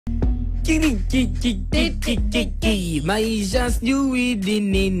kiriki maisha sijui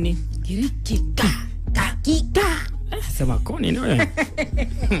nini kiriki sema koni no.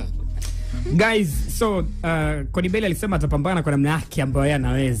 Guys, so Konibeli alisema atapambana kwa namna yake ambayo yeye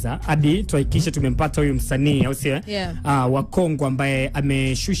anaweza hadi tuhakikishe tumempata huyu msanii au sio? Wa Kongo ambaye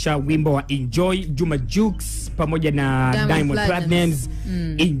ameshusha wimbo wa Enjoy, Juma Jux pamoja na Diamond Platnumz.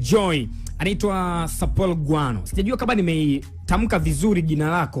 Enjoy. Anaitwa Sapol Guano. Sijajua kama nimeitamka vizuri jina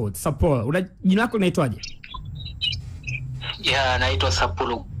lako Sapol. Jina lako linaitwaje? Naitwa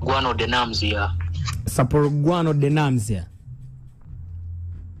Sapol Guano Denamz ya. Sapol Guano Denamz ya.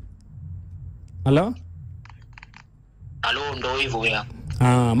 Hello? Hello, ndo hivyo ya.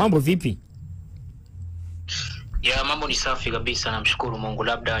 Mambo vipi? Mambo ni safi kabisa, namshukuru Mungu,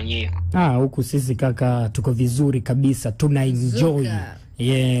 labda nyie. Huku sisi kaka tuko vizuri kabisa, tuna enjoy.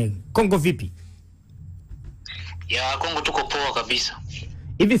 Kongo vipi? Kongo tuko poa kabisa.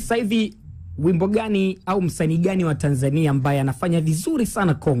 Hivi sasa hivi wimbo gani au msanii gani wa Tanzania ambaye anafanya vizuri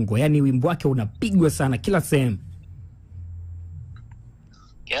sana Kongo? Yaani wimbo wake unapigwa sana kila sehemu.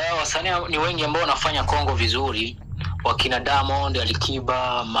 Wasanii ni wengi ambao wanafanya Kongo vizuri. Wakina Diamond,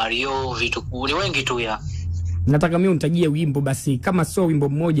 Alikiba, Mario, vitu ni wengi tu ya. Nataka mimi unitajie wimbo basi, kama sio wimbo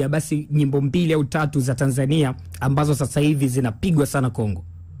mmoja basi nyimbo 2 au 3 za Tanzania ambazo sasa hivi zinapigwa sana Kongo,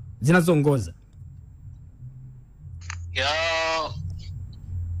 zinazoongoza.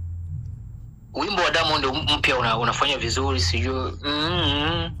 Wimbo wa Diamond mpya unafanya vizuri, sijui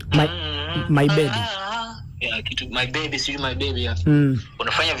My Baby. Kitu My Baby, sijui My Baby ya.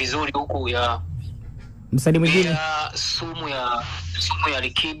 Unafanya vizuri huku ya. Msanii mwingine sumu ya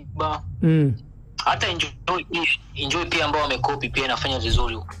Alikiba. Hata Enjoy pia ambao wamekopi pia inafanya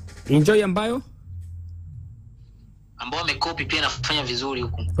vizuri huko. Enjoy ambao wamekopi pia inafanya vizuri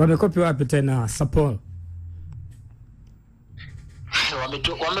huko. Wamekopi wapi tena Sapol?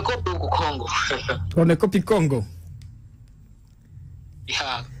 Wamekopi huko Kongo. Wamekopi Kongo.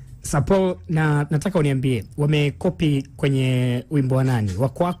 Sapol, na nataka uniambie wamekopi kwenye wimbo wa nani? Wa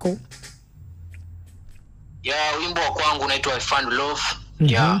kwako? Wimbo wa kwangu unaitwa I Found Love.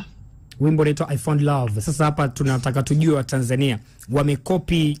 Wimbo unaitwa I Found Love. Sasa hapa tunataka tujue wa Tanzania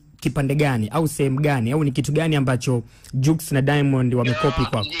wamekopi kipande gani au sehemu gani au ni kitu gani ambacho Jux na Diamond wamekopi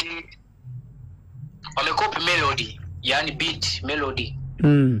kwako? Wamekopi melody, yani beat, melody.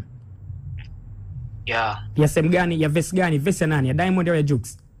 Ya sehemu gani? Ya verse gani? Verse ya nani? Ya Diamond au ya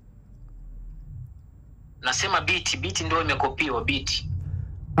Jux? Nasema beat ndio imekopiwa beat.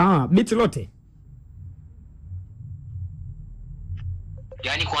 Beat lote.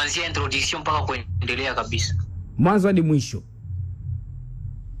 Yani kuanzia introduction mpaka kuendelea kabisa. Mwanzo hadi mwisho.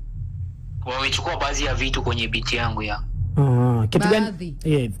 Wamechukua baadhi ya vitu kwenye beat yangu ya.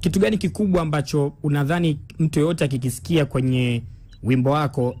 Kitu gani kikubwa ambacho unadhani mtu yote akikisikia kwenye wimbo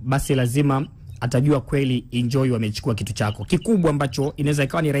wako basi lazima atajua kweli Enjoy wamechukua kitu chako? Kikubwa ambacho inaweza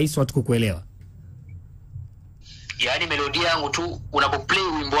ikawa ni rahisi watu kukuelewa. Yani melodi yangu tu, unapoplay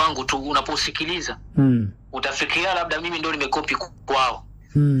wimbo wangu tu, unaposikiliza utafikiria labda mimi ndio nimekopi kwao.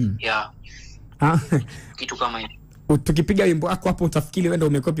 Kitu kama hiyo. Tukipiga wimbo wako hapo utafikiri wewe ndio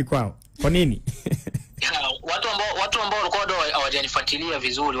umekopi kwao. Kwa nini? Watu ambao walikuwa hawajanifuatilia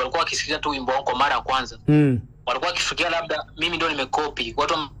vizuri, walikuwa wakisikiliza tu wimbo wangu kwa mara ya kwanza. Walikuwa wakifikiria labda mimi ndio nimekopi.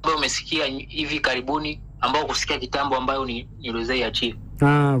 Watu ambao umesikia hivi karibuni, ambao kusikia kitambo ambayo niliweza achieve.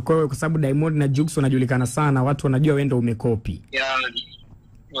 Kwa sababu Diamond na Jux wanajulikana sana, watu wanajua wewe ndio umekopi.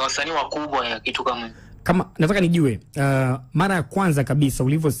 Ni wasanii wakubwa ya kitu kama nataka nijue mara ya kwanza kabisa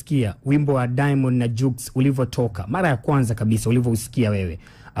ulivyosikia wimbo wa Diamond na Jux ulivyotoka, mara ya kwanza kabisa ulivyosikia wewe,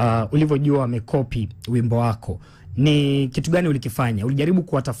 ulivyojua wamekopi wimbo wako, ni kitu gani ulikifanya? Ulijaribu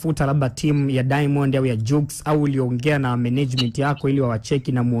kuwatafuta labda timu ya Diamond au ya Jux, au uliongea na management yako ili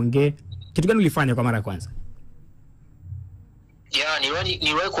wawacheki na muongee? Kitu gani ulifanya kwa mara ya kwanza?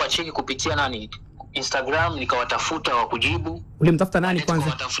 Niliwahi kuwacheki kupitia nani? Instagram, nikawatafuta wa kujibu. Ulimtafuta nani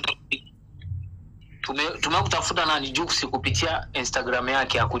kwanza? Tumekutafuta nani? Jux kupitia Instagram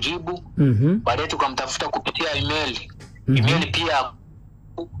yake ya kujibu. Baadaye tukamtafuta kupitia email. Email pia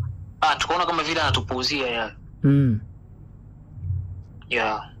tukaona kama vile anatupuuzia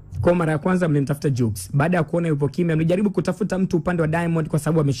Kwa mara ya kwanza mlimtafuta Jux. Baada ya kuona yupo kimya, mlijaribu kutafuta mtu upande wa Diamond kwa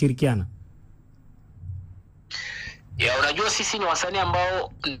sababu ameshirikiana? Unajua sisi ni wasanii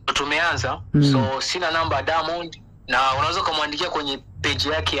ambao tumeanza, so sina namba ya Diamond, na unaweza kumwandikia kwenye page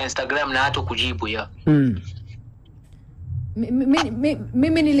yake ya Instagram na hata kujibu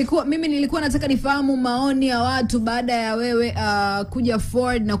Mimi nilikuwa nataka nifahamu maoni ya watu baada ya wewe kuja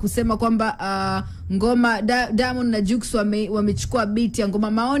forward na kusema kwamba ngoma Diamond na Jux wamechukua beat ya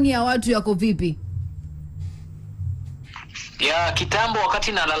ngoma. Maoni ya watu yako vipi? Ya kitambo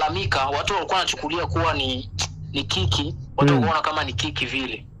wakati nalalamika watu walikuwa wanachukulia kuwa ni kiki, watu wanaona kama ni kiki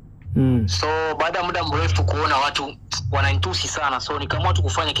vile. So baada ya muda mrefu kuona watu wananitusi sana, so nikaamua tu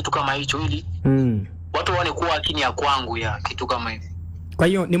kufanya kitu kama hicho ili watu waone kuwa akini ya kwangu ya kitu kama hivi. Kwa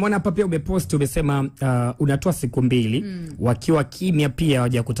hiyo nimeona hapa pia umepost umesema unatoa siku 2 wakiwa kimya pia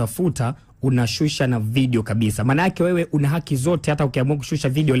hawaja kutafuta, unashusha na video kabisa. Maana yake wewe una haki zote, hata ukiamua kushusha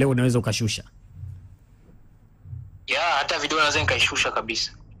video leo unaweza ukashusha. Ya hata video naweza nikaishusha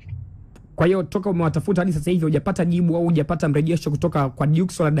kabisa. Kwa hiyo toka umewatafuta hadi sasa hivi hujapata jibu au hujapata mrejesho kutoka kwa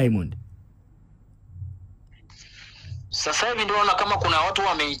Jux wala Diamond? Sasa hivi ndio naona kama kuna watu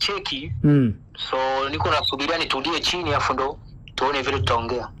wameicheki. So niko nasubiria nitulie chini afu ndo tuone vile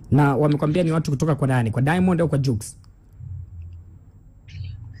tutaongea. Na wamekwambia ni watu kutoka kwa nani? Kwa Diamond au kwa Jux?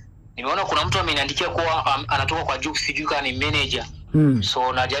 Nimeona kuna mtu ameniandikia kuwa anatoka kwa Jux, sijui kama ni manager.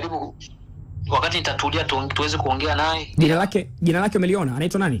 So najaribu wakati nitatulia tuweze kuongea naye. Jina lake umeliona?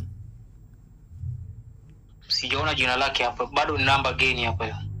 Anaitwa nani? Sijaona jina lake hapa. Bado ni namba geni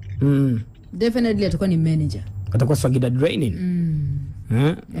hapa. Definitely atakuwa ni manager. Atakuwa Swagida Draining.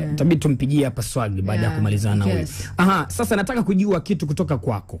 Tabii tumpigie hapa Swag baada ya kumalizana na wewe. Aha, sasa nataka kujua kitu kutoka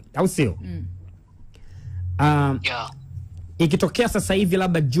kwako, au sio? Ikitokea sasa hivi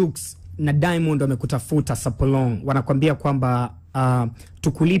labda Jux na Diamond wamekutafuta Sapolong, wanakuambia kwamba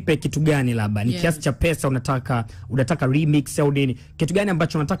tukulipe kitu gani, labda ni kiasi cha pesa unataka remix au nini, kitu gani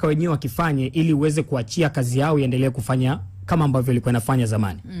ambacho unataka wenyewe wakifanye ili uweze kuachia kazi yao iendelee kufanya kama ambavyo ilikuwa inafanya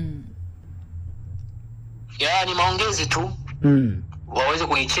zamani? Ya ni maongezi tu. Waweze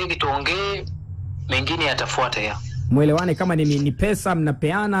kunicheki tuongee, mengine yatafuata ya. Muelewane kama ni pesa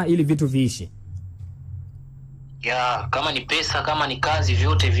mnapeana ili vitu viishi. Ya kama ni pesa, kama ni kazi,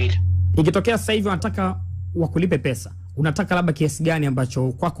 vyote vile. Ikitokea sasa hivi wanataka wakulipe pesa, unataka labda kiasi gani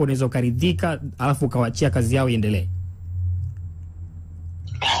ambacho kwako unaweza ukaridhika alafu ukawaachia kazi yao iendelee?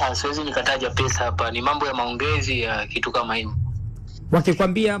 Siwezi nikataja pesa hapa, ni mambo ya maongezi ya kitu kama hiyo.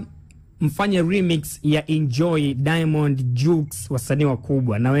 Wakikwambia mfanye remix ya Enjoy, Diamond, Jux, wasanii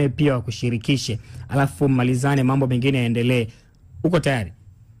wakubwa, na wewe pia wakushirikishe, alafu malizane mambo mengine yaendelee, uko tayari?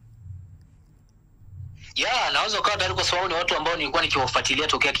 Ya naweza kuwa tayari kwa sababu ni watu ambao nilikuwa nikiwafuatilia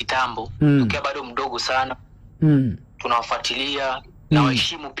tokea kitambo, tokea bado mdogo sana. Tunawafuatilia na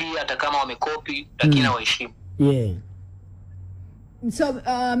waheshimu pia, hata kama wamekopi lakini waheshimu. So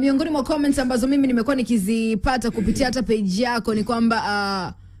miongoni mwa comments ambazo mimi nimekuwa nikizipata kupitia hata page yako ni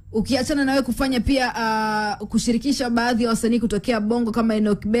kwamba ukiachana na wewe kufanya pia kushirikisha baadhi ya wasanii kutokea Bongo kama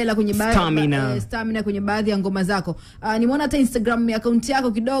Enoch Bella kwenye baadhi Stamina kwenye baadhi ya ngoma zako. Nimeona hata Instagram account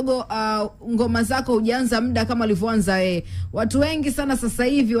yako kidogo ngoma zako hujaanza muda kama ulivyoanza wewe. Watu wengi sana sasa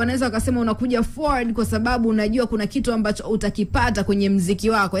hivi wanaweza wakasema unakuja forward kwa sababu unajua kuna kitu ambacho utakipata kwenye muziki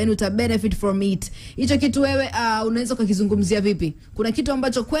wako, yani uta benefit from it. Hicho kitu wewe unaweza kukizungumzia vipi? Kuna kitu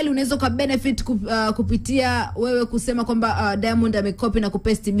ambacho kweli unaweza ka benefit kupitia wewe kusema kwamba Diamond amecopy na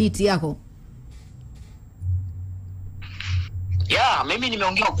kupaste beat yako? Ya mimi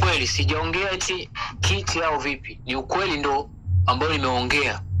nimeongea ukweli, sijaongea eti kiti au vipi. Ni ukweli ndo ambao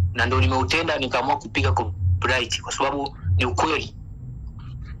nimeongea na ndo nimeutenda, nikaamua kupiga copyright kwa sababu ni ukweli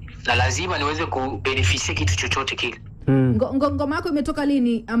na lazima niweze kubenefit kitu chochote kile. Ngoma yako imetoka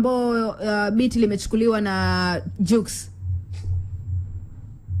lini ambao beat limechukuliwa na Jux?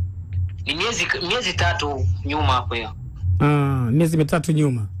 Ni miezi 3 nyuma hapo ya. Miezi 3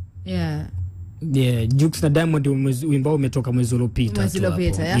 nyuma. Jux na Diamond wimbo umetoka mwezi uliopita.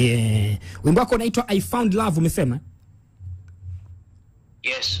 Wimbo wako unaitwa I Found Love umesema?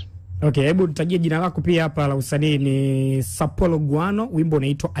 Yes. Okay, hebu tutajie jina lako pia hapa la usanii. Ni Sapolo Guano, wimbo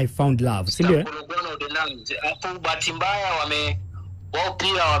unaitwa I Found Love, si ndio? Sapolo Guano hapo bahati mbaya wao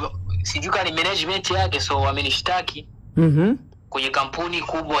pia sijui kama ni management yake, so wamenishtaki kwenye kampuni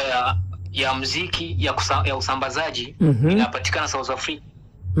kubwa ya muziki ya usambazaji inapatikana South Africa.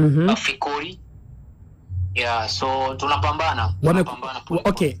 Afrikori. So tunapambana.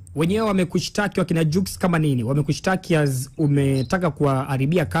 Okay, wenyewe wamekushtaki wakina Jux kama nini? Wamekushtaki umetaka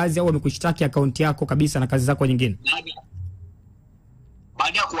kuharibia kazi au wamekushtaki account yako kabisa na kazi zako nyingine?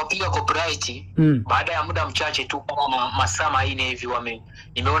 Baada ya kuwapiga copyright, baada ya muda mchache tu kama masaa 4 hivi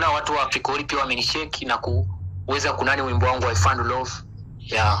nimeona watu wa Afrikori pia wamenisheki na kuweza kunani wimbo wangu I Found Love.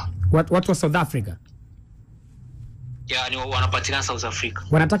 Watu wa South Africa? Ni wanapatikana South Africa.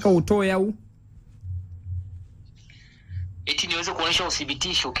 Wanataka utoe au? Eti niweze kuonesha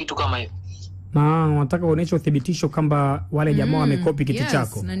uthibitisho kitu kama hiyo. Wanataka uoneshe uthibitisho kwamba wale jamaa wamekopi kitu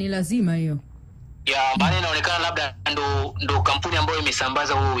chako. Na ni lazima hiyo. Maana inaonekana labda ndo kampuni ambayo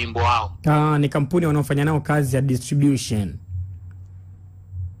imesambaza huo wimbo wao. Ni kampuni wanaofanya nao kazi ya distribution.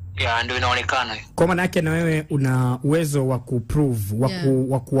 Ya ndio inaonekana. Kwa maana yake na wewe una uwezo wa kuprove,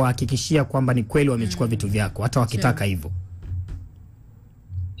 wa kuhakikishia kwamba ni kweli wamechukua vitu vyako hata wakitaka hivyo.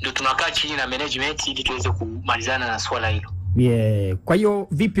 Ndio tunakaa chini na management ili tuweze kumalizana na swala hilo. Yeah. Kwa hiyo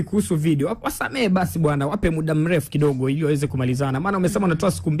vipi kuhusu video? Wasamee basi bwana, wape muda mrefu kidogo ili waweze kumalizana. Maana umesema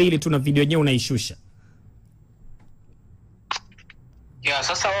unatoa siku 2 tu na video yenyewe unaishusha. Ya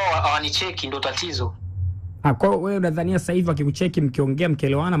sasa wao hawanicheki ndio tatizo. Kwa wewe unadhania sasa hivi akikucheki mkiongea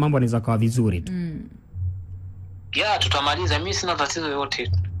mkielewana mambo yanaweza kuwa vizuri tu? Ya tutamaliza, mimi sina tatizo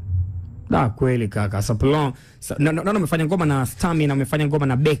yote. Kweli kaka. Sapulon. Naona umefanya ngoma na Stamina, umefanya ngoma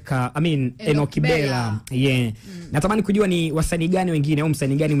na Beka, Enokibela. Yeah. Natamani kujua ni wasanii gani wengine au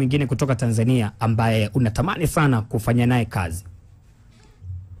msanii gani mwingine kutoka Tanzania ambaye unatamani sana kufanya naye kazi?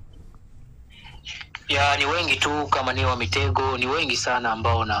 Ya ni wengi tu, kama ni wa Mitego, ni wengi sana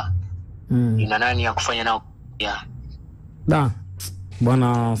ambao na ina nani ya kufanya nao. Ya.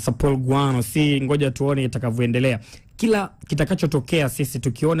 Bwana Sapol Guano, si ngoja tuone itakavyoendelea. Kila kitakachotokea sisi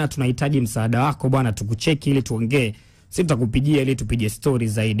tukiona tunahitaji msaada wako bwana, tukucheki ili tuongee. Sisi tutakupigia ili tupige story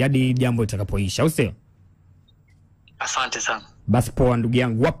zaidi hadi jambo litakapoisha, au sio? Asante sana. Basi poa ndugu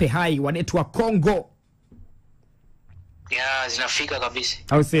yangu, wape hai wanetu wa Kongo. Ya zinafika kabisa.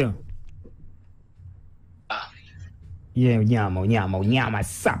 Au sio? Unyama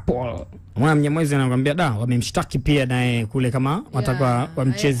Sapol. Mwana Mnyamwezi anakuambia wamemshtaki pia naye kule kama wataka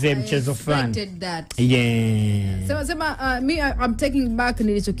wamchezee mchezo fulani. I'm taking back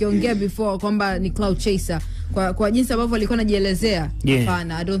nilichokiongea before kwamba ni cloud chaser kwa jinsi ambavyo alikuwa anajielezea.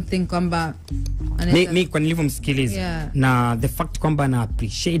 Hapana, I don't think kwamba mimi kwa nilivyomsikiliza na the fact kwamba na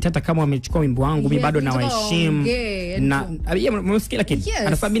appreciate hata kama wamechukua wimbo wangu mimi bado na waheshimu na mmesikia, lakini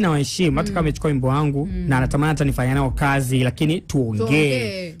anasema mimi na waheshimu hata kama wamechukua wimbo wangu na anatamani hata nifanye nao kazi, lakini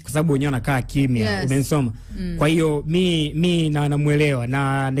tuongee kwa sababu wenyewe wanakaa kimya. Umensoma? Kwa hiyo mimi namuelewa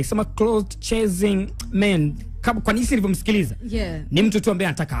na nikisema close chasing man kwa nini nilivyomsikiliza ni mtu tu ambaye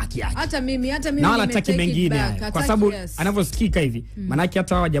anataka haki yake. Hata mimi na wala hataki mengine, kwa sababu anavyosikika hivi maana yake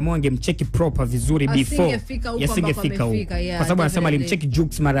hata hawa jamaa wangemcheki proper vizuri before yasingefika huko, kwa sababu anasema alimcheki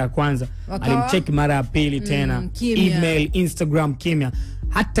Jukes mara ya kwanza, alimcheki mara ya pili tena, email, Instagram kimya.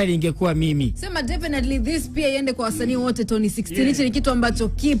 Hata ingekuwa mimi sema definitely this pia iende kwa wasanii wote. Tony 16 hicho ni kitu ambacho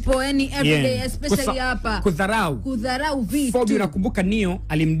kipo yani everyday, especially hapa kudharau vitu. Fobi, unakumbuka Neo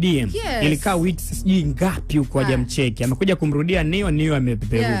alimdm ilikaa weeks sijui ngapi huko hajamcheki, amekuja kumrudia Neo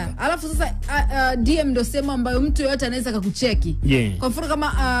amepeperuka. Alafu sasa DM ndio sema ambayo mtu yote anaweza kukucheki. Kwa mfano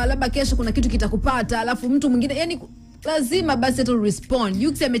kama labda kesho kuna kitu kitakupata alafu mtu mwingine yani lazima basi tu respond.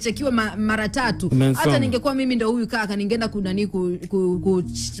 Jukes amechekiwa mara 3. Hata ningekuwa mimi ndo huyu kaka ningeenda kunani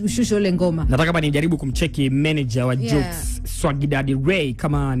kushusha ile ngoma. Nataka kama nijaribu kumcheki manager wa Jukes, Swaggy Daddy Ray,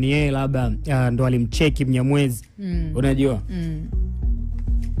 kama ni yeye labda ndo alimcheki Mnyamwezi. Unajua?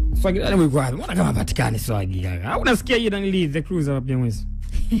 Swaggy Daddy Ray kwa mbona kama patikani Swaggy kaka? Au unasikia hii nani the cruiser wa Mnyamwezi?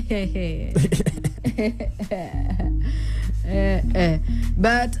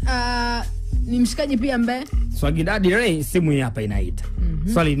 But ni mshikaji pia ambaye Swaggy Daddy Ray simu hapa inaita.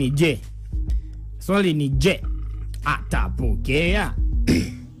 Swali ni je atapokea?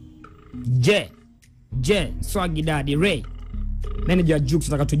 Je Swaggy Daddy Ray manager Jukes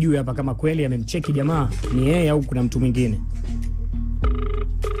nataka tujue hapa kama kweli amemcheki jamaa ni yeye au kuna mtu mwingine.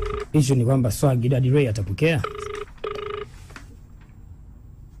 Hicho ni kwamba Swaggy Daddy Ray atapokea.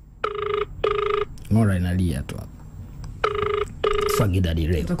 Mora inalia tu hapa. Swaggy Daddy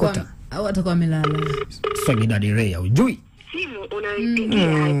Ray au atakuwa amelala. Swaggy Daddy Ray hujui? Simu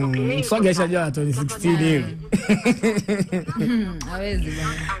unaipigia haipokelewi. Swaggy ashajua Tony 16 hivi. Hawezi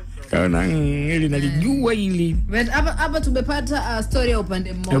bwana. Kaona hili nalijua hili. But hapa tumepata story ya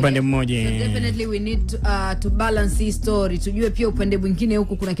upande mmoja. So definitely we need to balance hii story. Tujue pia upande mwingine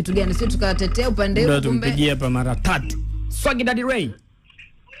huku kuna kitu gani. Sio tukatetea upande huko kumbe. Tumpigie hapa mara 3. Swaggy Daddy Ray.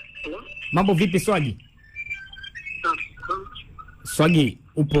 Mambo vipi Swaggy? Swaggy,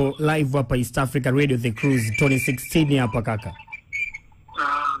 upo live hapa East Africa Radio The Cruise, Tony 16 hapa kaka.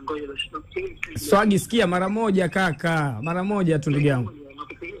 Swaggy, sikia mara moja kaka, mara moja tu ndugu yangu.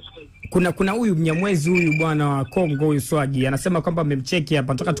 Kuna huyu Mnyamwezi huyu bwana wa Kongo huyu Swaggy anasema kwamba amemcheki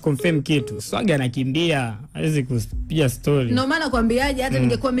hapa, nataka tu confirm kitu. Swaggy anakimbia, hawezi kupiga story. Ndio maana kwambiaje hata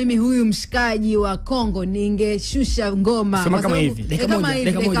ningekuwa mimi huyu mshikaji wa Kongo ningeshusha ngoma kwa kama hivi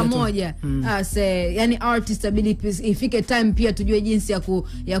dakika moja. Yani artist ability ifike time pia tujue jinsi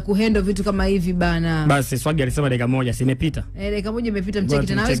ya kuhandle vitu kama hivi bana. Basi Swaggy alisema dakika moja imepita. Dakika moja imepita, mcheki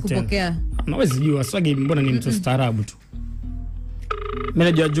tena hawezi kupokea. Hawezi jua Swaggy mbona ni mtu staarabu tu.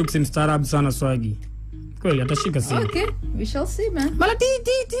 Manager Jukes mstaarabu sana Swaggy. Kweli atashika simu. Okay, we shall see man. Mala ti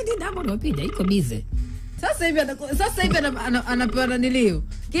ndabo nopija iko busy. Sasa hivi anapewa naniliu.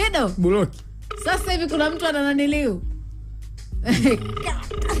 Kido. Buloki. Sasa hivi kuna mtu ana naniliu.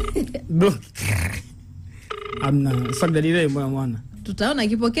 Buloki. Amna swag daddy mwana. Tutaona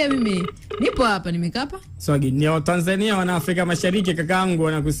ikipokea. Mimi nipo hapa nimekapa. Swagi ni wa Tanzania, wana Afrika Mashariki kakaangu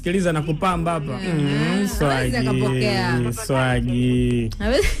wanakusikiliza na kupamba hapa. Swagi.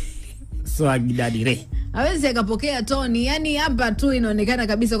 Swagi daddy. Hawezi akapokea Tony. Yani hapa tu inaonekana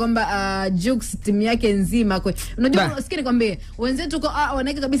kabisa kwamba Jux timu yake nzima kwa. Unajua usikie nikwambie, wenzetu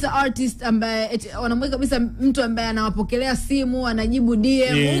wanaweka kabisa artist ambaye wanamweka kabisa mtu ambaye anawapokelea simu, anajibu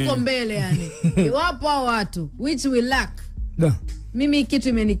DM huko mbele yani. Wapo watu which we lack. Mimi kitu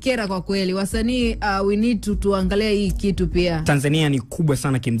imenikera kwa kweli. Wasanii we need to tuangalie hii kitu pia. Tanzania ni kubwa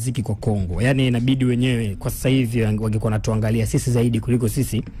sana kimuziki kwa Kongo. Yaani inabidi wenyewe kwa sasa hivi wangekuwa natuangalia sisi zaidi kuliko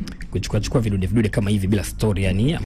sisi kuchukua vidude kama hivi bila story yani.